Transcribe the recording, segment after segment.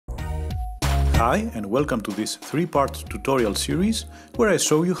Hi and welcome to this 3-part tutorial series where I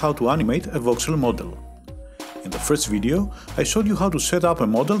show you how to animate a voxel model. In the first video, I showed you how to set up a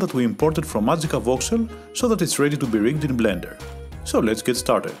model that we imported from Magic Voxel so that it's ready to be rigged in Blender. So let's get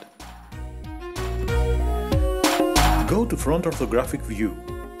started. Go to Front Orthographic View,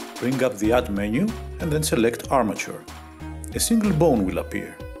 bring up the Add menu and then select Armature. A single bone will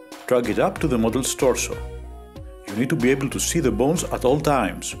appear. Drag it up to the model's torso. You need to be able to see the bones at all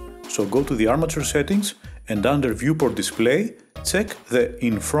times, so go to the armature settings and under Viewport Display, check the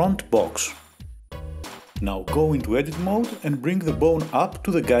In Front box. Now go into Edit mode and bring the bone up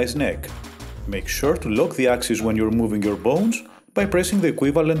to the guy's neck. Make sure to lock the axis when you're moving your bones by pressing the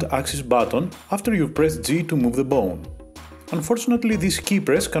equivalent axis button after you've pressed G to move the bone. Unfortunately, this key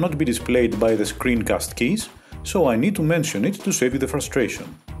press cannot be displayed by the screencast keys, so I need to mention it to save you the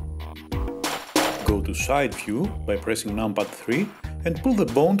frustration. Go to Side View by pressing numpad 3 and pull the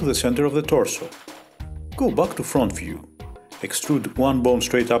bone to the center of the torso. Go back to Front View. Extrude one bone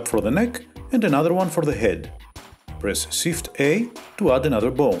straight up for the neck and another one for the head. Press Shift A to add another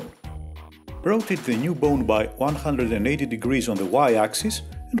bone. Rotate the new bone by 180 degrees on the Y-axis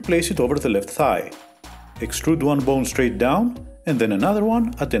and place it over the left thigh. Extrude one bone straight down and then another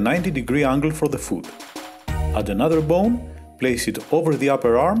one at a 90-degree angle for the foot. Add another bone, place it over the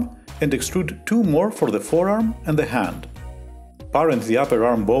upper arm and extrude two more for the forearm and the hand. Parent the upper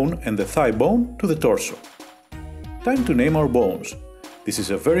arm bone and the thigh bone to the torso. Time to name our bones. This is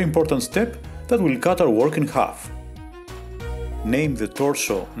a very important step that will cut our work in half. Name the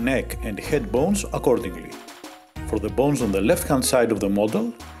torso, neck and head bones accordingly. For the bones on the left-hand side of the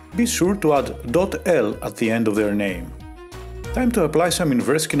model, be sure to add .L at the end of their name. Time to apply some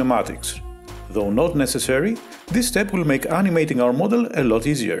inverse kinematics. Though not necessary, this step will make animating our model a lot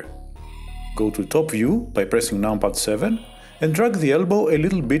easier. Go to Top View by pressing numpad 7 and drag the elbow a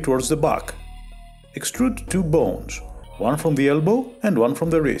little bit towards the back. Extrude two bones, one from the elbow and one from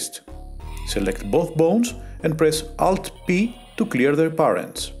the wrist. Select both bones and press Alt-P to clear their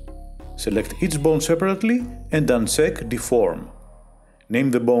parents. Select each bone separately and uncheck Deform. Name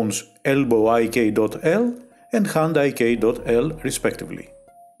the bones elbow-ik.L and hand-ik.L respectively.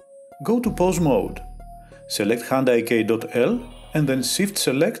 Go to Pose mode. Select hand-ik.L and then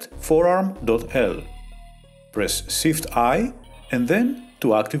Shift-select forearm.L. Press Shift-I and then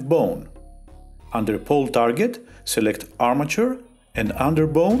to Active Bone. Under Pole Target, select Armature and under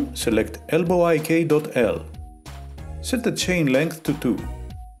Bone, select elbow-ik.L. Set the chain length to 2.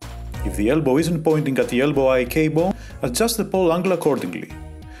 If the elbow isn't pointing at the elbow-ik bone, adjust the pole angle accordingly.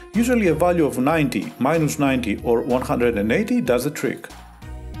 Usually a value of 90, minus 90 or 180 does the trick.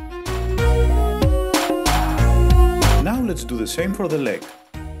 Now let's do the same for the leg.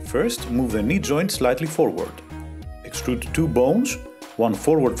 First, move the knee joint slightly forward. Extrude two bones, one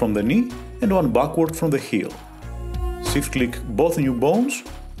forward from the knee and one backward from the heel. Shift-click both new bones,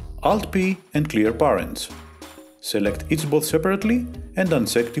 Alt-P and clear parents. Select each both separately and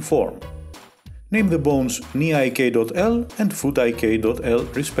uncheck Deform. Name the bones knee-ik.L and foot-ik.L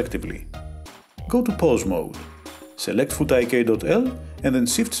respectively. Go to Pose mode. Select foot-ik.L and then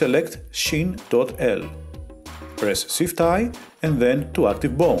Shift-select shin.L. Press Shift-I and then to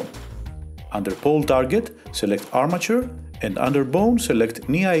Active Bone. Under Pole Target, select Armature and under Bone select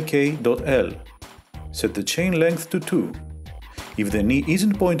knee-ik.L. Set the chain length to 2. If the knee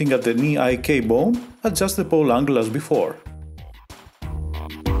isn't pointing at the knee-ik bone, adjust the pole angle as before.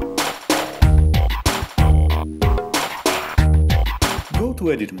 Go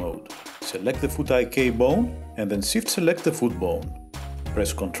to Edit mode. Select the foot-ik bone and then Shift-select the foot bone.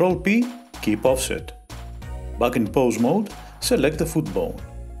 Press Ctrl-P, keep offset. Back in Pose mode, select the foot bone.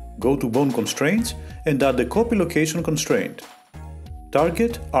 Go to Bone Constraints and add the Copy Location constraint.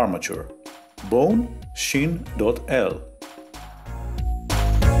 Target Armature. Bone shin.L.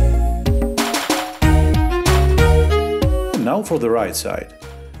 Now for the right side.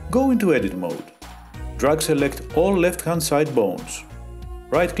 Go into Edit mode. Drag select all left-hand side bones.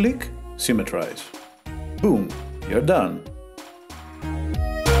 Right-click, Symmetrize. Boom, you're done.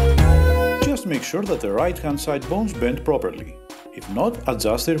 Just make sure that the right-hand side bones bend properly. If not,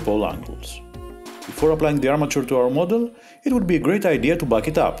 adjust their pole angles. Before applying the armature to our model, it would be a great idea to back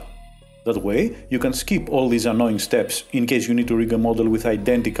it up. That way, you can skip all these annoying steps in case you need to rig a model with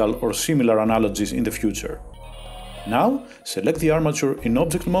identical or similar analogies in the future. Now, select the armature in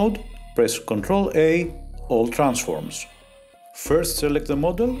Object mode, press Ctrl-A, All Transforms. First select the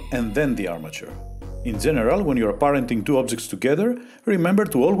model and then the armature. In general, when you are parenting two objects together, remember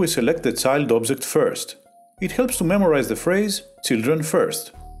to always select the child object first. It helps to memorize the phrase children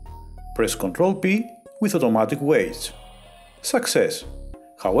first. Press Ctrl-P with automatic weights. Success!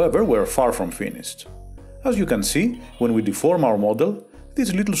 However, we're far from finished. As you can see, when we deform our model,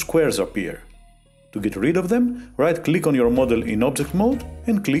 these little squares appear. To get rid of them, right-click on your model in Object Mode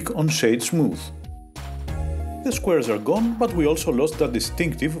and click on Shade Smooth. The squares are gone, but we also lost that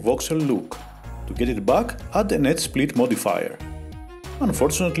distinctive voxel look. To get it back, add an edge split modifier.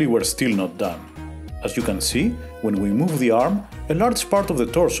 Unfortunately, we're still not done. As you can see, when we move the arm, a large part of the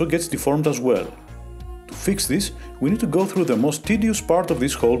torso gets deformed as well. To fix this, we need to go through the most tedious part of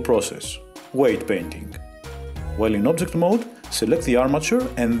this whole process, weight painting. While in Object Mode, select the armature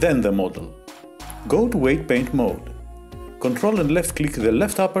and then the model. Go to Weight Paint mode. Control and left-click the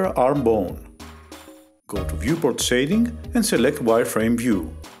left upper arm bone. Go to Viewport Shading and select Wireframe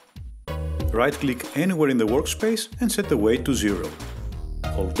View. Right-click anywhere in the workspace and set the weight to 0.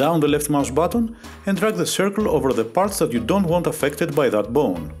 Hold down the left mouse button and drag the circle over the parts that you don't want affected by that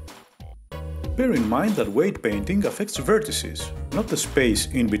bone. Bear in mind that weight painting affects vertices, not the space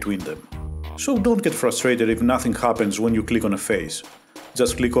in between them. So don't get frustrated if nothing happens when you click on a face.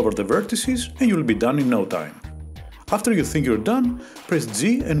 Just click over the vertices and you'll be done in no time. After you think you're done, press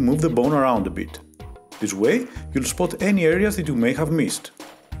G and move the bone around a bit. This way, you'll spot any areas that you may have missed.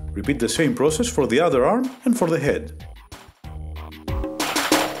 Repeat the same process for the other arm and for the head.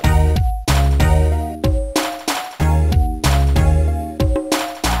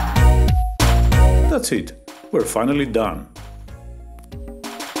 That's it, we're finally done.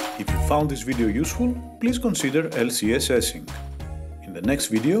 If you found this video useful, please consider LCSSing. In the next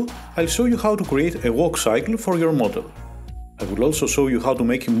video, I'll show you how to create a walk cycle for your model. I will also show you how to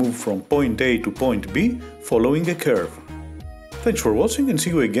make him move from point A to point B following a curve. Thanks for watching and see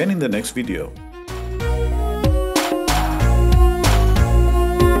you again in the next video.